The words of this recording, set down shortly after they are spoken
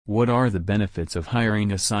What are the benefits of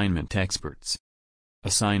hiring assignment experts?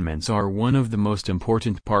 Assignments are one of the most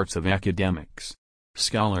important parts of academics.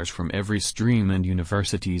 Scholars from every stream and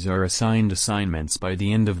universities are assigned assignments by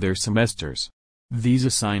the end of their semesters. These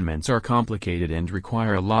assignments are complicated and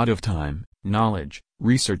require a lot of time, knowledge,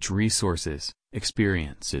 research resources,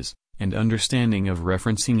 experiences, and understanding of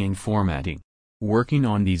referencing and formatting. Working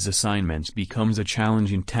on these assignments becomes a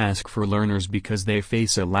challenging task for learners because they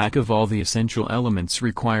face a lack of all the essential elements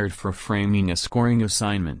required for framing a scoring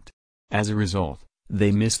assignment. As a result,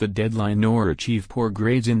 they miss the deadline or achieve poor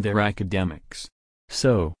grades in their academics.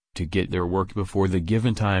 So, to get their work before the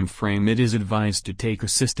given time frame, it is advised to take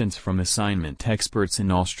assistance from assignment experts in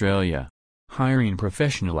Australia. Hiring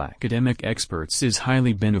professional academic experts is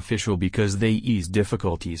highly beneficial because they ease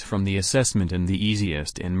difficulties from the assessment in the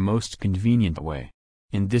easiest and most convenient way.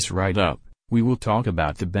 In this write-up, we will talk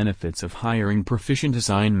about the benefits of hiring proficient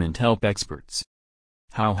assignment help experts.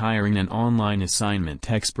 How hiring an online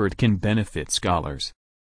assignment expert can benefit scholars.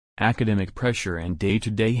 Academic pressure and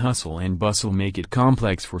day-to-day hustle and bustle make it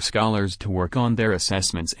complex for scholars to work on their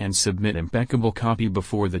assessments and submit impeccable copy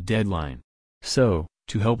before the deadline. So,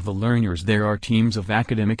 to help the learners, there are teams of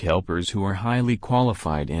academic helpers who are highly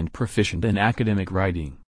qualified and proficient in academic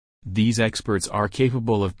writing. These experts are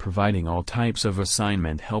capable of providing all types of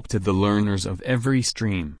assignment help to the learners of every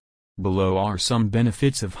stream. Below are some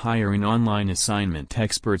benefits of hiring online assignment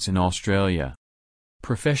experts in Australia.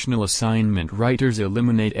 Professional assignment writers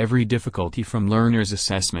eliminate every difficulty from learners'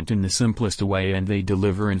 assessment in the simplest way, and they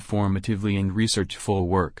deliver informatively and researchful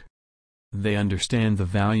work. They understand the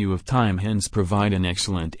value of time, hence provide an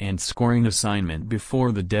excellent and scoring assignment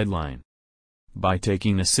before the deadline. By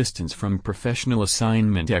taking assistance from professional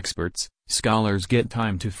assignment experts, scholars get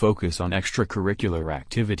time to focus on extracurricular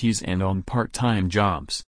activities and on part-time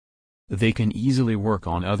jobs. They can easily work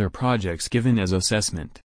on other projects given as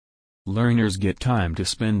assessment. Learners get time to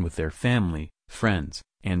spend with their family, friends,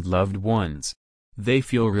 and loved ones. They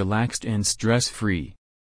feel relaxed and stress-free.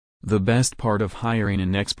 The best part of hiring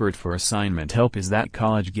an expert for assignment help is that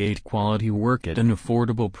college-grade quality work at an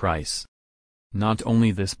affordable price. Not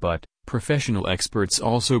only this, but professional experts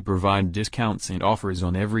also provide discounts and offers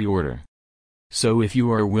on every order. So if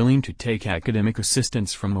you are willing to take academic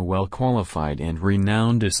assistance from a well-qualified and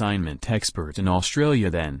renowned assignment expert in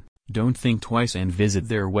Australia, then don't think twice and visit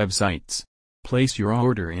their websites. Place your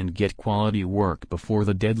order and get quality work before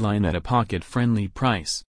the deadline at a pocket-friendly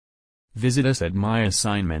price. Visit us at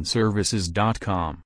myassignmentservices.com.